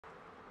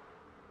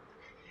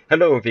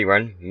Hello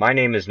everyone, my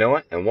name is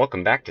Noah, and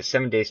welcome back to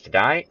 7 Days to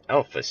Die,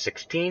 Alpha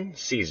 16,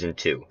 Season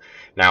 2.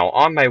 Now,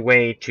 on my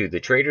way to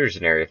the traders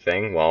and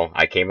everything, well,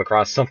 I came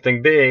across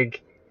something big.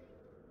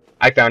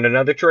 I found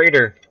another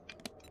trader.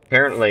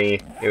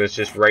 Apparently, it was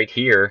just right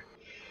here,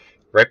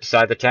 right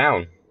beside the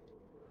town.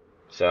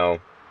 So,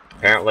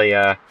 apparently,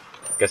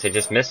 guess I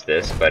just missed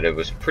this, but it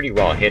was pretty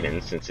well hidden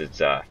since it's,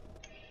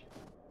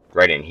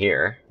 right in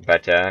here.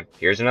 But,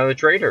 here's another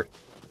trader.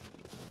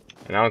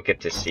 And I'll get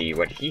to see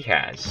what he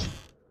has.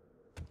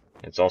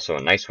 It's also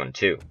a nice one,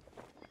 too.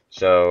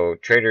 So,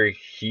 Trader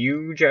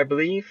Huge, I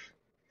believe?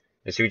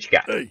 Let's see what you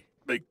got. Hey,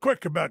 be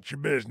quick about your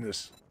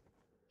business.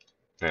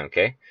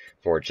 Okay.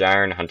 Forged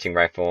iron, hunting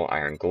rifle,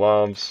 iron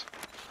gloves.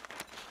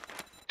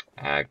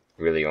 I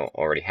really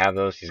already have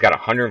those. He's got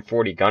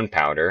 140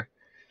 gunpowder.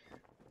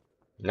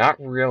 Not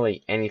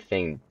really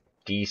anything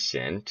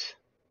decent.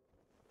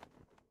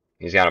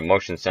 He's got a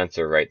motion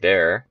sensor right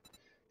there,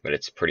 but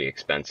it's pretty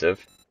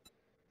expensive.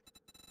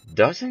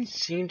 Doesn't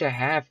seem to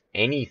have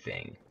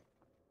anything.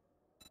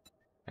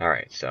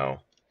 Alright, so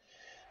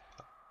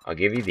I'll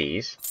give you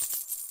these.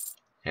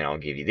 And I'll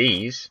give you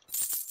these.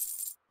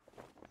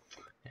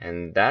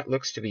 And that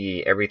looks to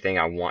be everything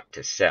I want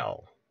to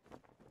sell.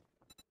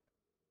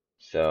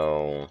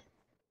 So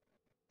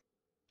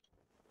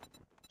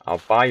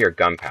I'll buy your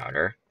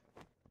gunpowder.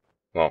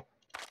 Well,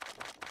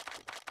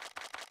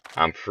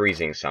 I'm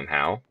freezing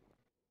somehow.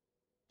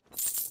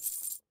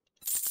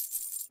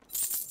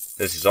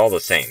 This is all the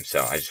same,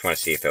 so I just want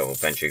to see if it will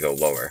eventually go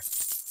lower.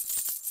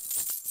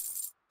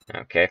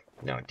 Okay,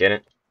 no it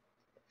didn't.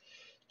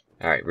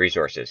 Alright,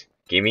 resources.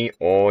 Give me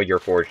all your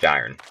forged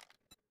iron.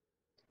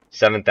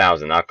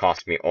 7,000, that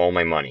cost me all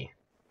my money.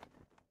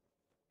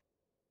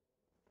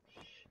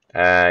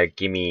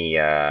 Give me,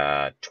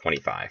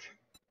 25.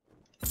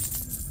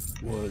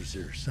 Was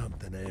there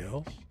something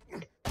else?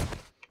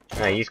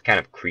 He's kind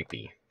of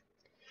creepy.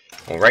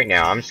 Well, right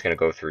now, I'm just gonna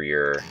go through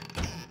your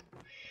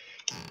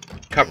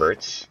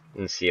cupboards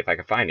and see if I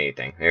can find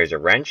anything. There's a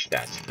wrench,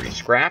 that's free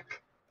scrap.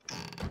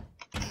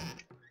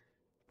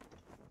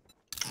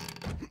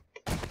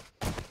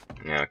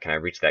 Now, can I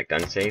reach that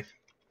gun safe?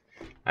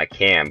 I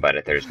can,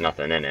 but there's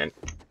nothing in it.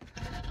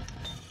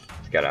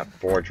 He's got a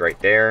forge right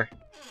there.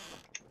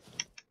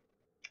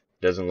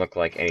 Doesn't look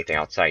like anything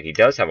outside. He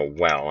does have a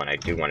well, and I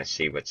do want to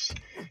see what's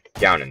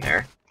down in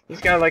there.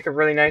 He's got like a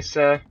really nice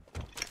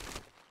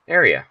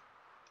area.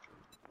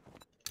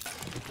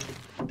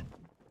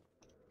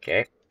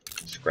 Okay,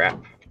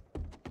 scrap.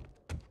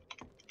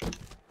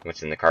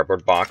 What's in the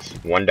cardboard box?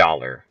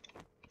 $1.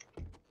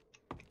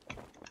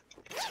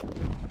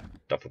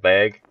 Duffel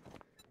bag.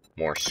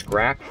 More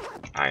scrap.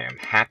 I am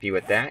happy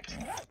with that.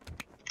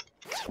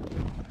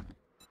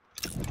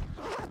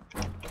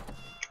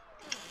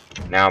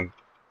 Now,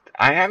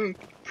 I am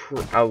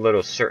a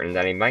little certain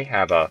that he might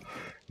have a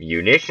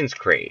munitions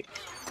crate.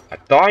 I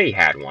thought he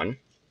had one.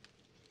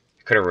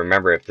 I couldn't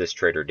remember if this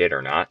trader did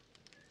or not.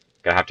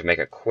 Gonna have to make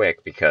it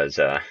quick because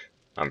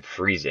I'm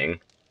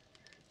freezing.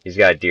 He's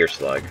got a deer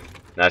slug.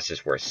 That's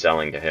just worth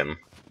selling to him.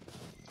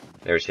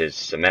 There's his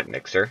cement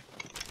mixer.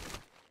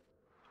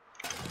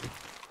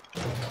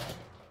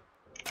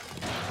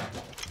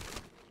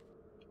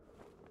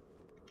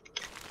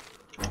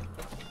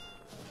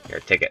 Here,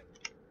 take it.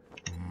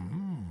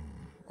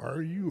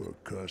 Are you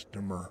a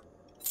customer?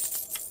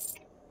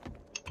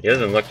 He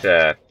doesn't look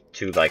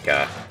too like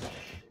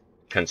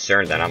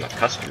concerned that I'm a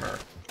customer.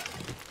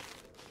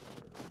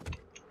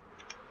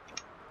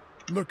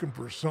 Looking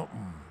for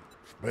something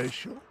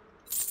special?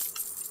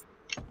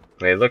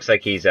 Well, it looks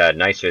like he's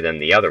nicer than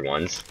the other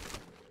ones.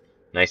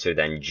 Nicer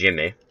than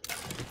Jimmy.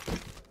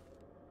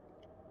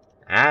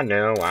 I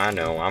know,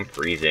 I'm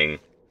freezing.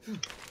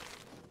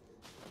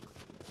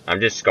 I'm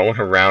just going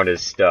around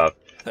his stuff.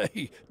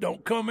 Hey,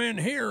 don't come in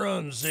here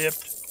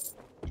unzipped.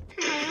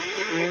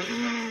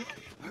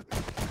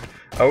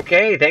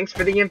 Okay, thanks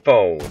for the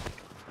info.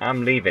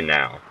 I'm leaving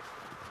now.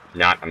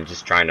 Not, I'm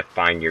just trying to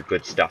find your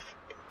good stuff.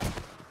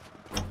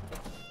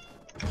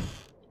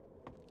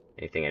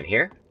 Anything in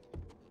here?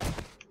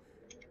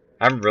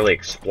 I haven't really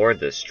explored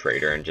this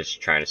trader and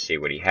just trying to see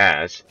what he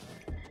has.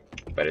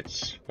 But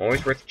it's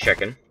always worth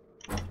checking.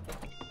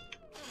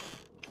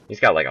 He's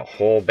got like a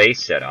whole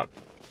base set up.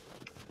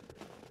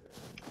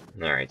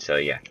 Alright, so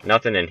yeah,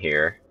 nothing in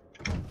here.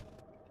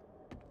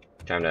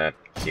 Time to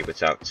see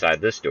what's outside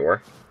this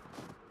door.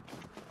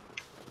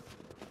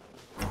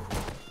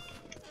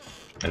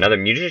 Another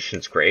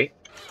munitions crate.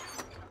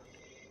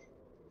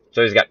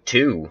 So he's got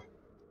 2.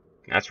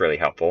 That's really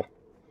helpful.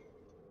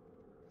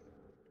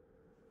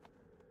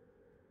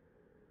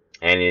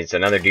 And it's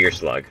another deer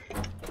slug.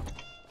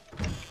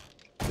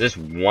 This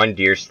one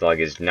deer slug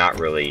is not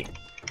really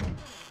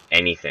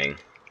anything.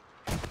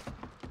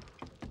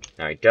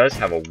 Now, he does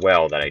have a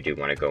well that I do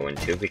want to go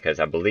into, because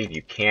I believe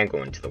you can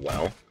go into the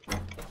well.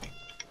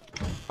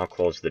 I'll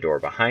close the door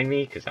behind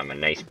me, because I'm a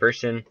nice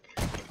person.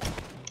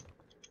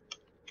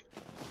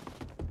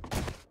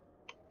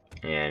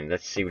 And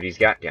let's see what he's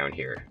got down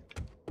here.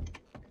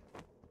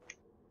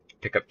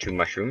 Pick up 2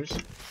 mushrooms,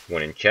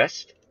 1 in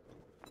chest.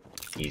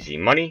 Easy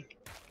money.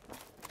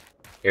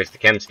 Here's the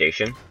chem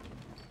station.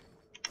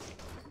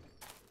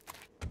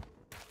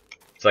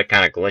 It's like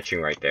kind of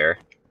glitching right there.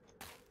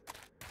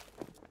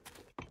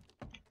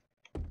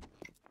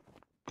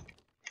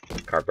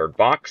 Cardboard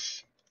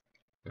box.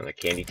 Another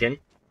candy tin.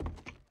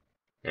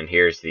 And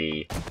here's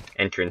the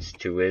entrance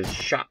to his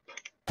shop.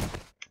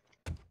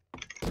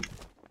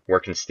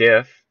 Working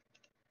stiff.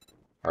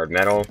 Hard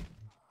metal.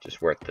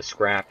 Just worth the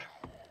scrap.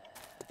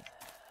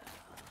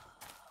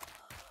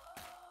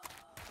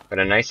 But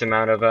a nice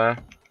amount of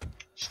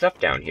stuff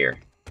down here.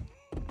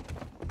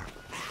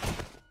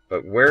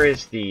 But where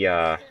is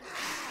the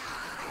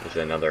there's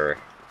another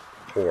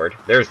hoard.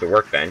 There's the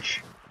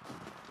workbench.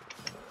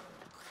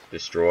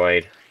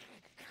 Destroyed.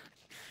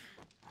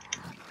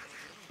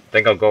 I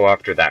think I'll go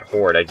after that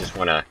hoard. I just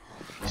want to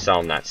sell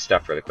him that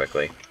stuff really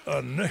quickly.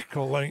 A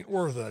nickel ain't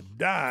worth a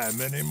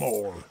dime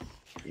anymore.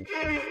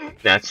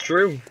 That's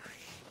true.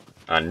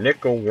 A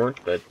nickel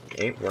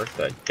ain't worth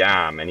a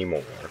dime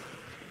anymore.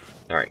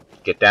 Alright,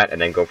 get that and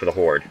then go for the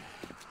hoard.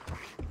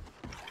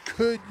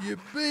 Could you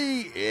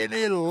be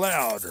any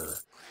louder?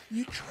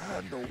 You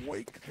trying to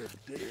wake the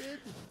dead?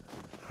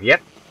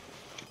 Yep.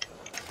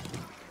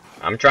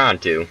 I'm trying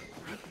to.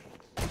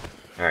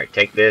 Alright,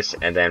 take this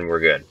and then we're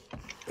good.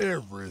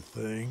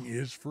 Everything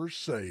is for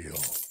sale.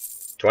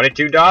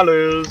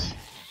 $22.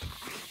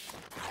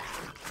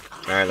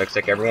 Alright, looks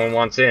like everyone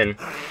wants in.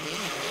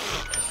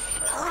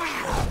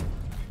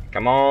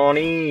 Come on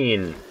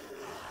in.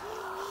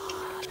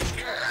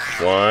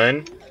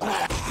 1, 2.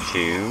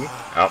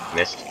 Oh,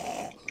 missed.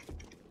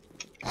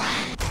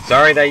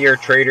 Sorry that your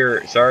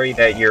trader. Sorry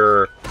that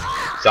your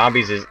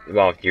zombies is.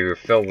 Well, you're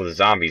filled with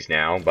zombies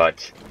now,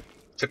 but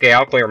it's okay.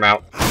 I'll clear them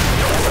out.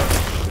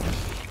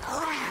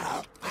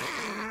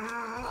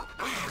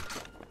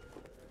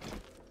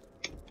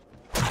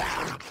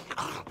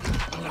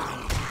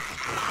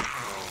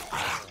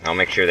 I'll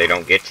make sure they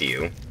don't get to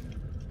you.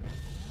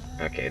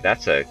 Okay,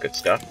 that's good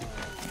stuff.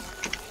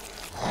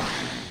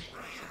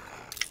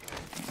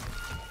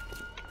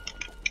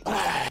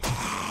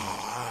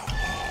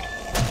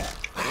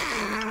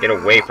 Get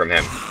away from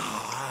him.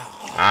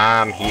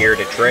 I'm here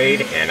to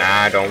trade, and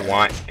I don't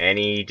want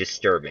any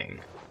disturbing.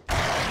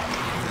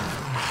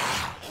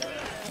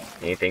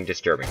 Anything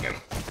disturbing him.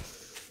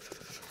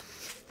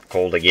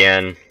 Cold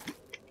again.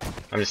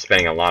 I'm just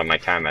spending a lot of my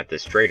time at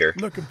this trader.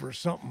 Looking for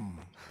something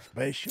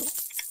special?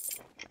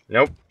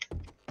 Nope.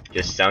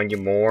 Just selling you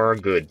more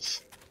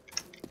goods.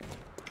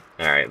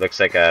 Alright,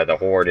 looks like the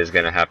horde is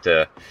going to have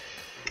to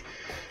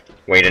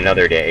wait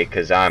another day,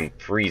 because I'm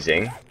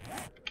freezing.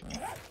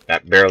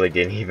 That barely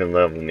didn't even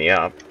level me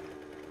up.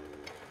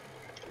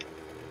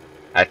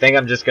 I think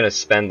I'm just going to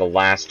spend the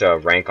last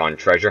rank on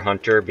Treasure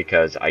Hunter,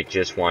 because I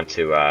just want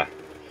to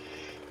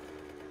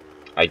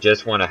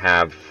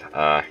have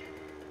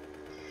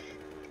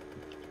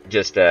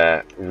just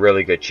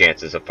really good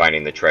chances of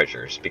finding the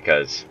treasures,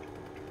 because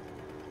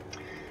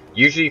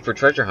usually for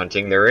treasure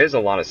hunting there is a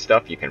lot of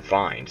stuff you can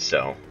find,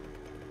 so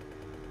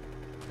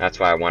that's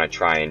why I want to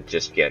try and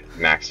just get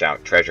maxed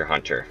out Treasure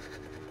Hunter.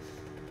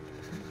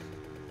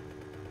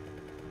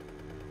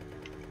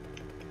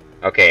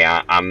 Okay,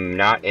 I'm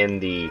not in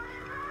the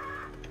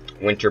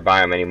winter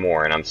biome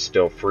anymore, and I'm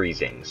still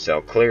freezing,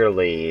 so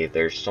clearly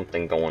there's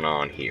something going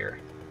on here.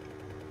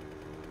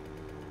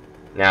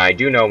 Now, I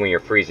do know when you're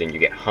freezing, you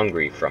get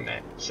hungry from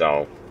it,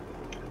 so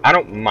I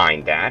don't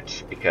mind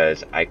that,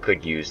 because I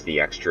could use the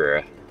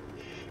extra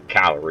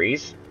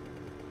calories.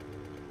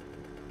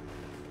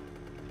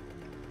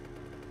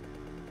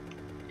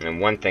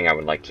 And one thing I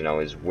would like to know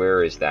is,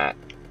 where is that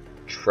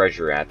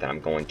treasure at that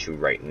I'm going to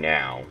right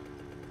now?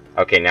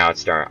 Okay, now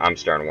I'm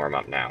starting to warm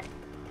up now.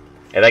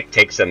 It like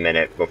takes a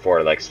minute before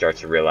it like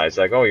starts to realize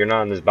like, oh, you're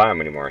not in this biome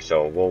anymore,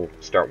 so we'll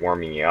start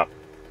warming you up.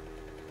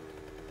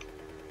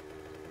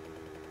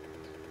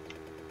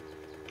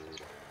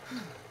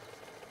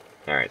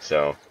 Alright,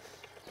 so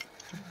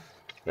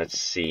let's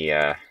see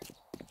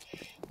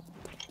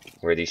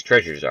where these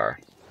treasures are.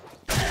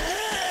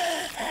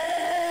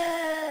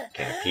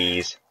 Can of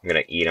peas. I'm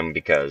gonna eat them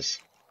because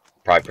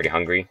I'm probably pretty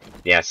hungry.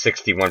 Yeah,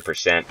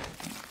 61%.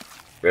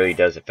 Really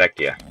does affect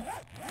you.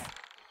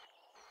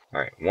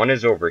 Alright, one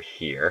is over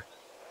here.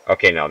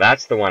 Okay, no,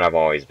 that's the one I've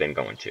always been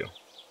going to.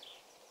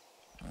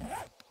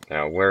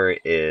 Now, where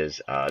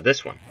is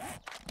this one?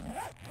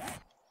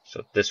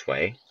 So this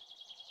way.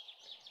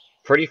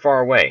 Pretty far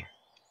away.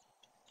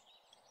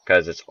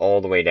 Because it's all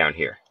the way down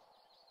here.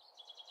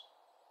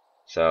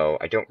 So,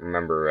 I don't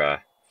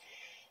remember,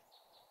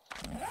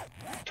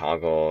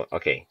 toggle.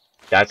 Okay,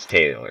 that's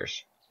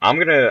Taylor's. I'm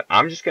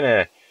just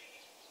gonna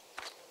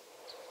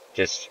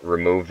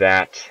remove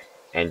that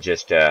and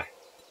just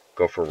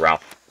go for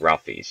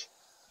Ralphie's.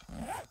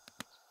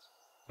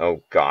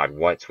 Oh God,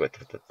 what's with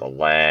the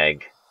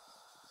lag?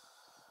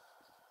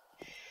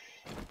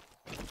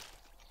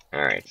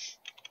 All right,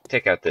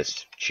 take out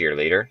this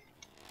cheerleader.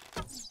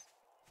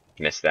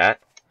 Missed that.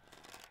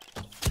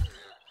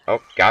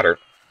 Oh, got her.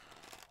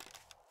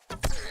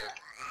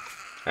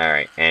 All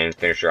right, and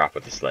finish her off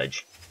with the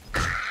sledge.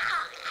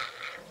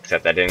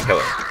 Except that didn't kill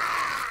her.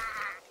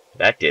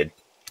 That did.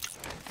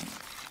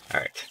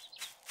 Alright.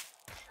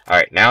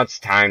 Alright, now it's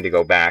time to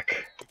go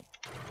back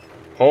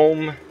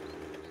home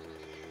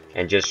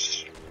and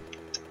just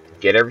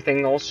get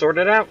everything all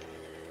sorted out.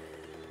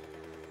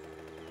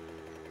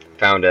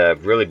 Found a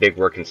really big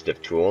working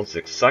stiff tools.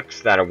 It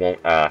sucks that it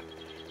won't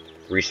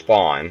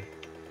respawn,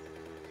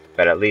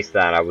 but at least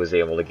that I was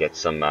able to get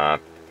some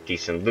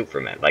decent loot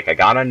from it. Like, I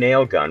got a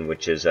nail gun,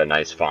 which is a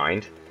nice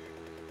find.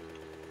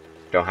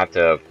 Don't have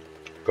to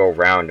go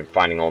around and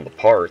finding all the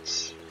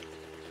parts.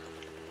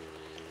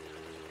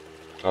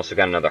 Also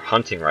got another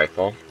hunting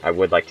rifle. I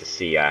would like to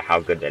see how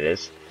good that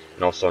is.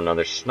 And also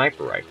another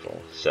sniper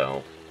rifle.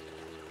 So,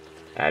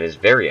 that is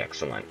very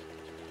excellent.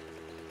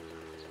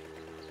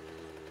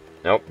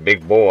 Nope,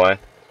 big boy.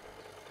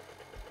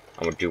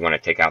 I do want to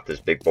take out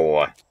this big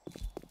boy.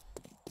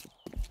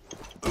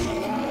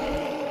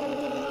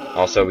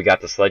 Also, we got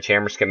the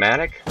sledgehammer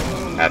schematic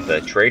at the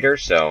trader,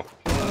 so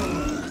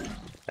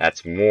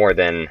that's more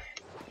than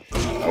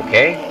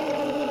okay.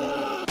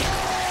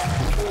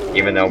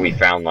 Even though we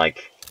found,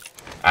 like,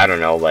 I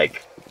don't know,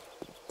 like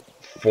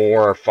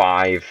 4 or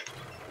 5,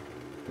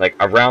 like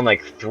around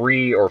like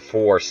 3 or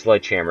 4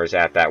 sledgehammers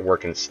at that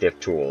working stiff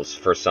tools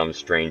for some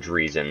strange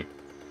reason.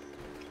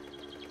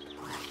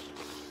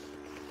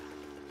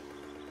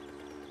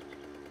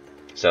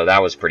 So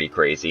that was pretty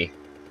crazy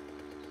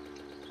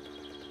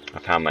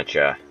of how much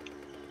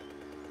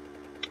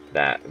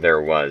that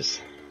there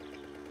was.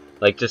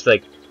 Like, just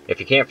like, if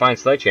you can't find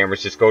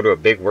sledgehammers, just go to a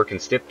big working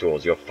stiff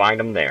tools. You'll find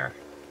them there.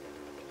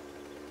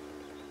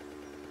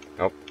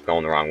 Oh,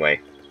 going the wrong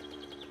way.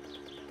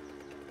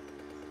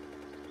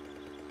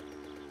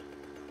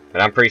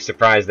 But I'm pretty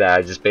surprised that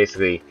I just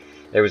basically,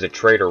 there was a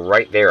trader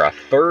right there, a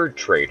third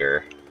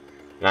trader,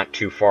 not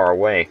too far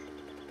away.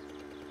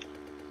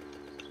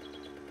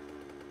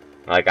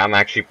 Like, I'm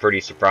actually pretty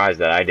surprised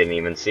that I didn't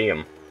even see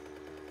him.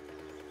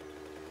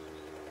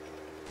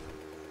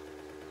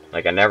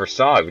 Like, I never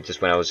saw it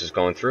just when I was just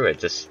going through it.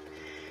 Just,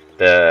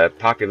 the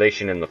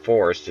population in the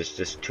forest is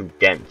just too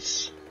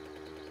dense.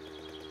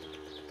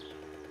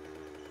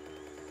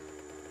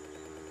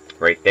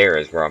 Right there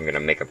is where I'm going to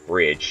make a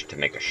bridge to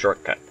make a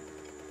shortcut.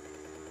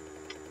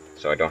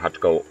 So I don't have to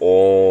go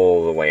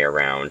all the way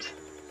around.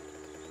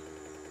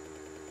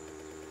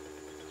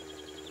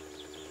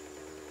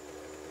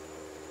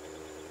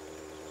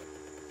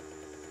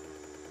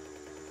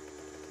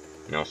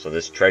 And also,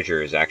 this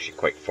treasure is actually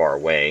quite far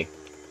away.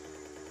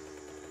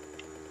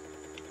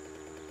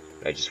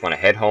 I just want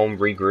to head home,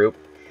 regroup,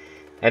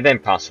 and then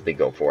possibly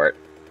go for it.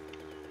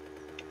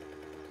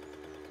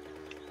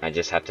 I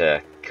just have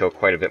to kill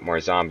quite a bit more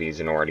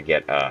zombies in order to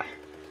get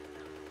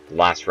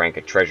last rank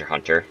of treasure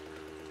hunter,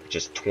 which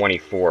is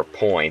 24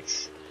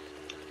 points.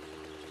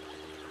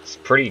 It's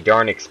pretty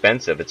darn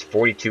expensive. It's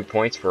 42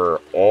 points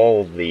for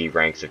all the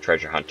ranks of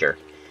treasure hunter,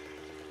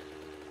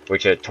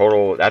 which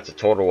that's a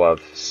total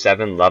of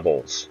 7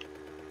 levels.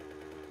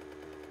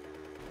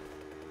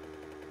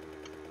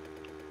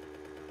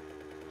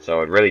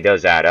 So it really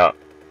does add up.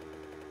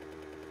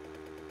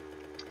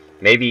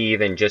 Maybe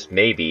even just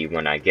maybe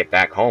when I get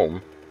back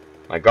home,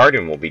 my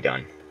garden will be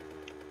done.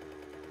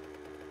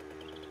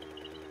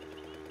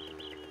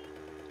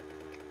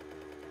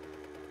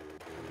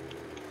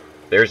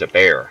 There's a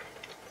bear.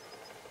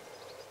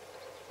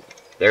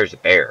 There's a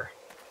bear.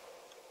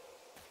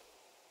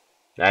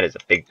 That is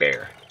a big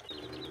bear.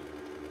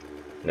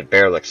 And the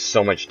bear looks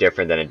so much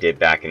different than it did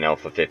back in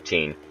Alpha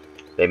 15.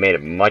 They made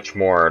it much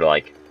more,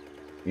 like,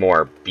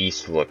 more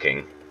beast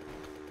looking.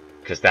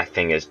 Because that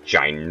thing is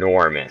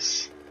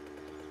ginormous.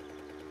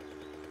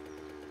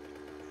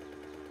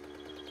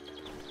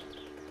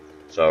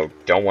 So,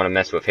 don't want to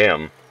mess with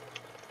him.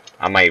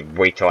 I might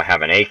wait till I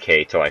have an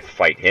AK till I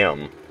fight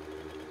him.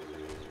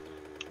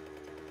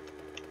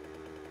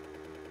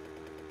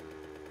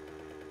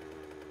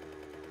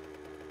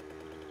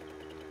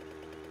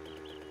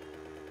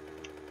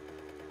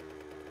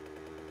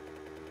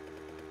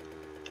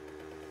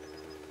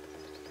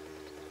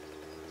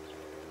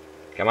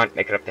 Come on,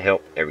 make it up the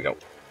hill. There we go.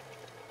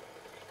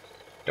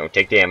 Don't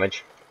take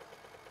damage.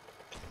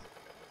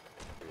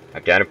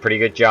 I've done a pretty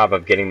good job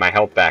of getting my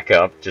health back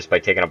up just by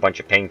taking a bunch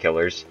of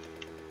painkillers.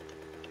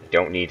 I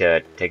don't need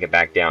to take it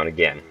back down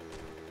again.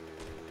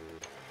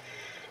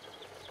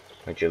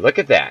 Would you look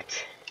at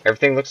that?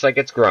 Everything looks like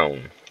it's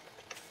grown.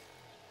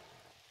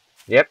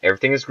 Yep,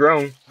 everything is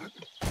grown.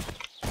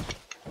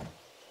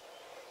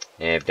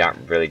 And I've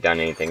not really done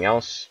anything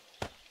else.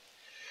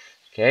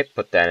 Okay,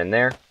 put that in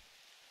there.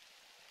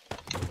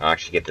 I'll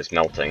actually get this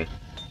melting.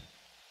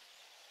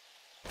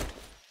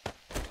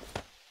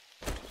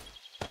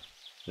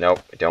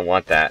 Nope, I don't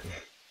want that.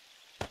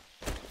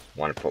 I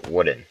want to put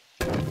wood in.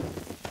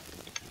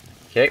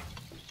 Okay,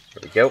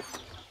 there we go.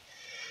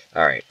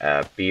 Alright,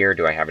 beer,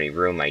 do I have any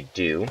room? I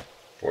do.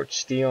 Forged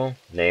steel,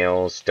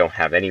 nails, don't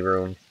have any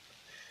room.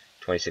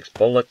 26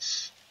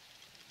 bullets.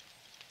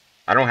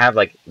 I don't have,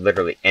 like,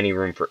 literally any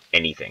room for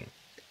anything.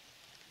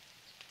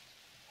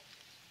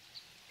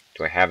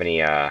 Do I have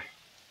any,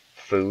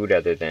 food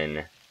other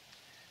than...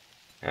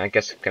 I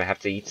guess I'm gonna have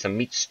to eat some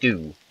meat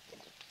stew.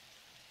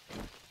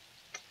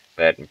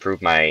 That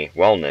improved my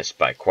wellness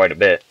by quite a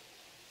bit.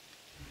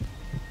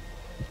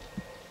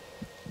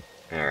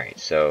 Alright,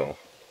 so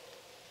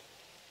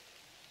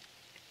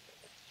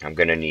I'm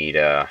gonna need,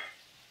 I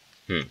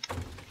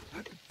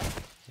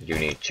do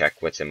need to check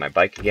what's in my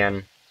bike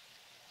again.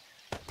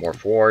 More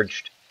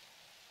forged.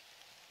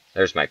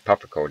 There's my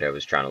puffer coat I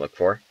was trying to look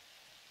for.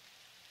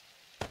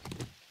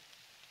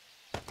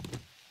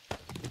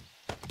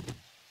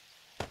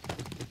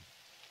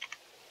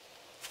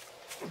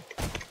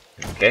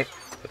 Okay,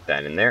 put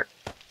that in there.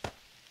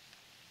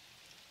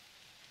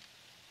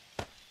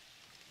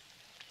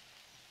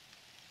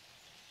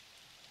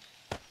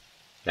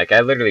 Like,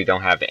 I literally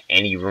don't have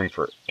any room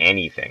for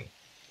anything.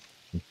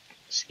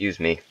 Excuse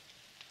me.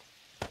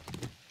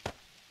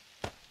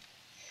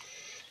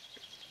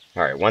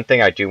 Alright, one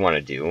thing I do want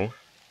to do...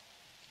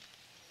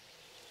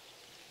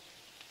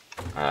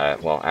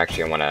 well,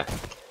 actually I want to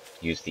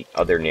use the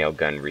other nail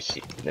gun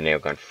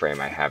frame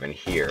I have in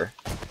here.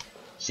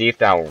 See if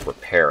that will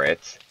repair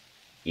it,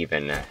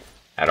 even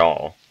at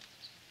all.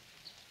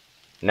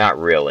 Not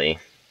really.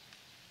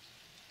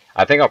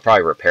 I think I'll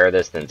probably repair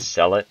this, then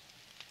sell it.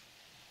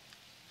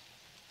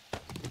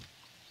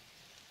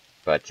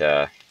 But,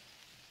 I'll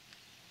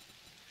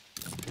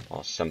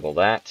assemble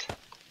that.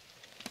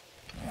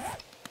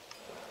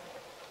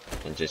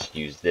 And just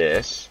use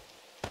this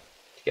to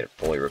get it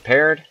fully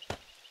repaired.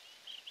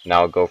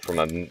 Now I'll go from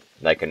an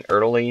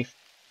early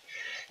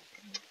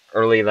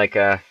like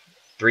a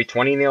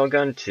 320 nail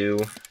gun to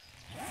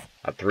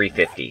a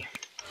 350.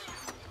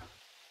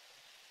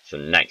 So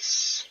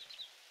nice.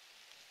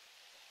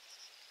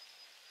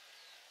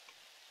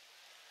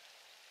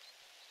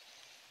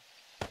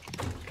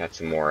 Got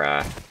some more,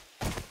 I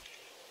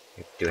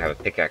do have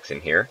a pickaxe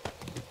in here.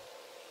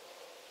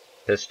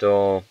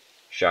 Pistol,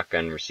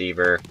 shotgun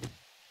receiver,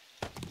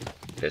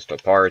 pistol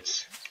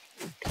parts.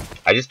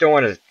 I just don't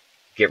want to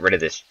get rid of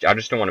this. I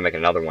just don't want to make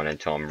another one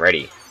until I'm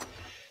ready.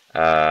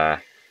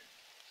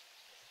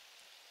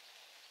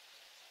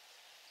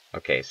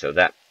 Okay, so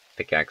that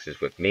pickaxe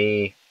is with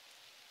me.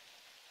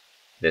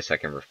 This I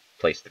can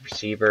replace the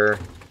receiver.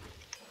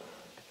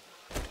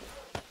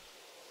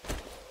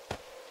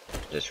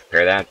 Just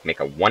repair that, make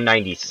a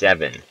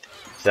 197. So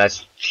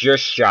that's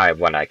just shy of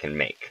what I can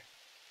make.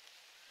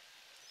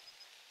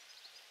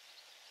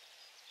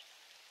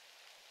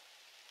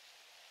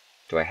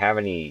 Do I have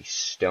any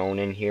stone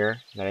in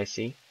here that I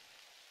see?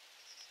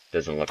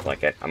 Doesn't look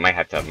like it. I might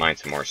have to mine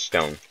some more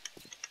stone.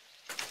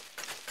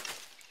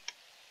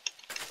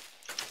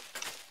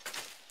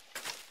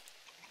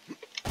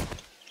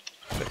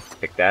 So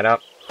pick that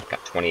up.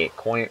 Got 28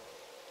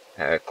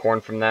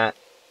 corn from that.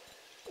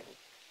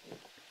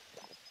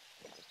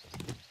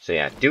 So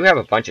yeah, I do have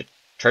a bunch of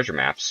treasure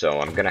maps, so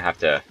I'm gonna have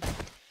to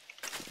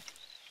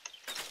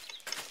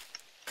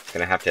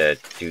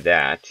do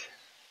that.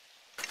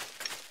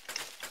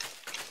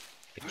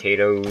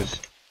 Potatoes,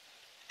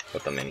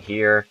 put them in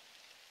here.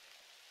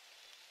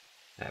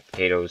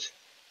 Potatoes,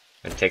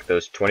 and take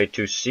those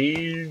 22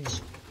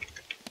 seeds,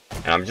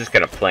 and I'm just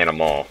gonna plant them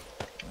all.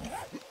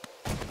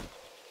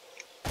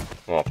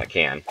 Well, if I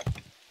can.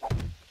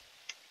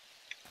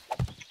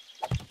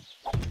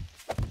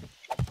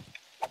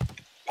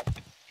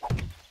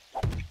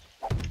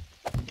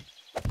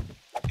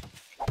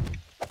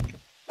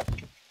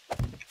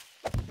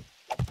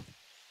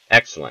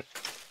 Excellent.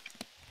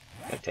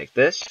 I'm gonna take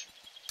this,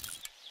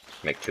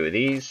 make 2 of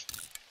these,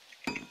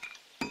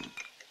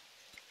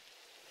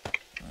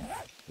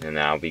 and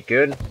that'll be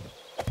good.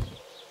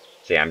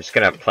 So yeah, I'm just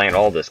gonna plant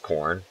all this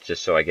corn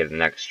just so I get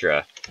an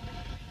extra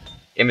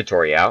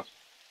inventory out.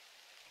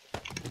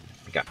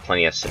 Got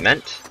plenty of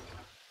cement.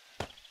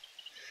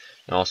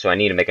 And also I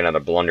need to make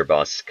another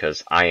blunderbuss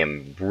because I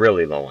am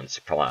really low on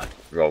supply,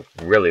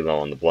 really low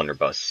on the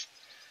blunderbuss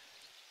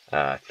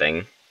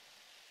thing.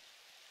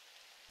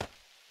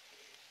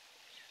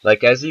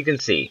 Like, as you can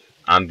see,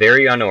 I'm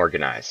very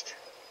unorganized.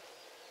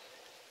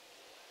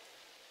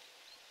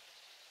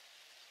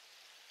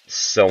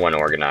 So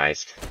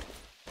unorganized.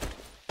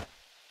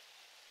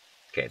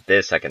 Okay,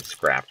 this I can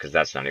scrap because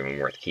that's not even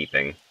worth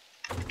keeping.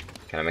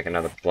 Can I make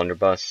another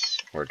blunderbuss?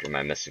 Or am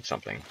I missing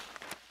something?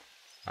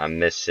 I'm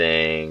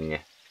missing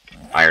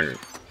iron.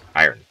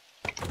 There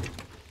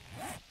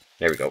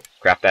we go.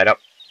 Craft that up.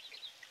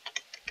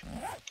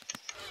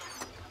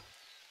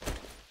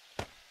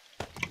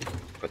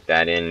 Put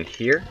that in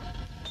here.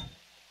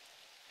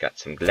 Got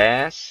some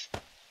glass.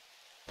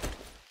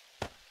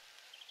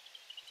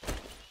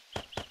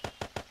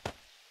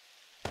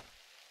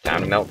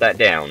 Time to melt that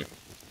down.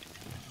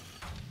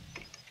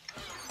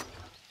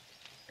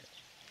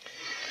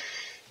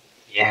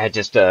 Yeah,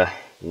 just a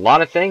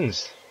lot of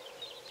things.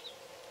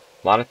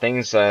 A lot of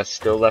things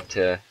still left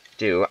to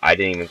do. I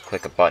didn't even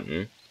click a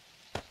button.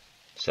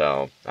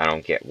 So, I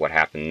don't get what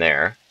happened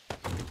there.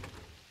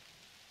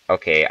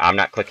 Okay, I'm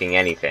not clicking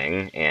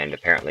anything, and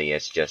apparently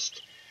it's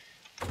just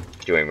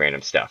doing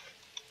random stuff.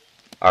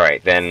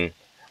 Alright, then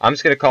I'm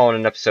just going to call it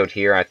an episode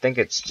here. I think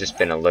it's just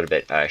been a little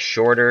bit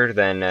shorter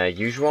than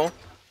usual.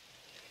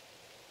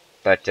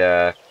 But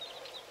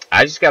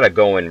I just gotta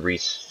go and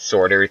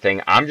resort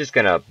everything. I'm just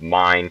gonna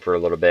mine for a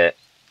little bit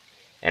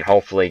and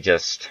hopefully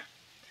just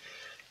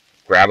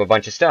grab a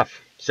bunch of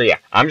stuff. So yeah,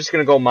 I'm just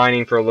gonna go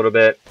mining for a little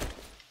bit,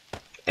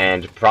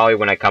 and probably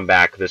when I come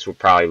back, this will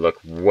probably look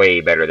way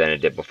better than it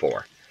did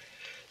before.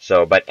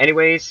 So, but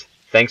anyways,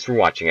 thanks for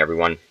watching,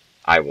 everyone.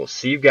 I will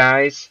see you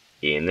guys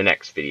in the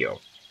next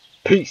video.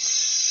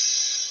 Peace!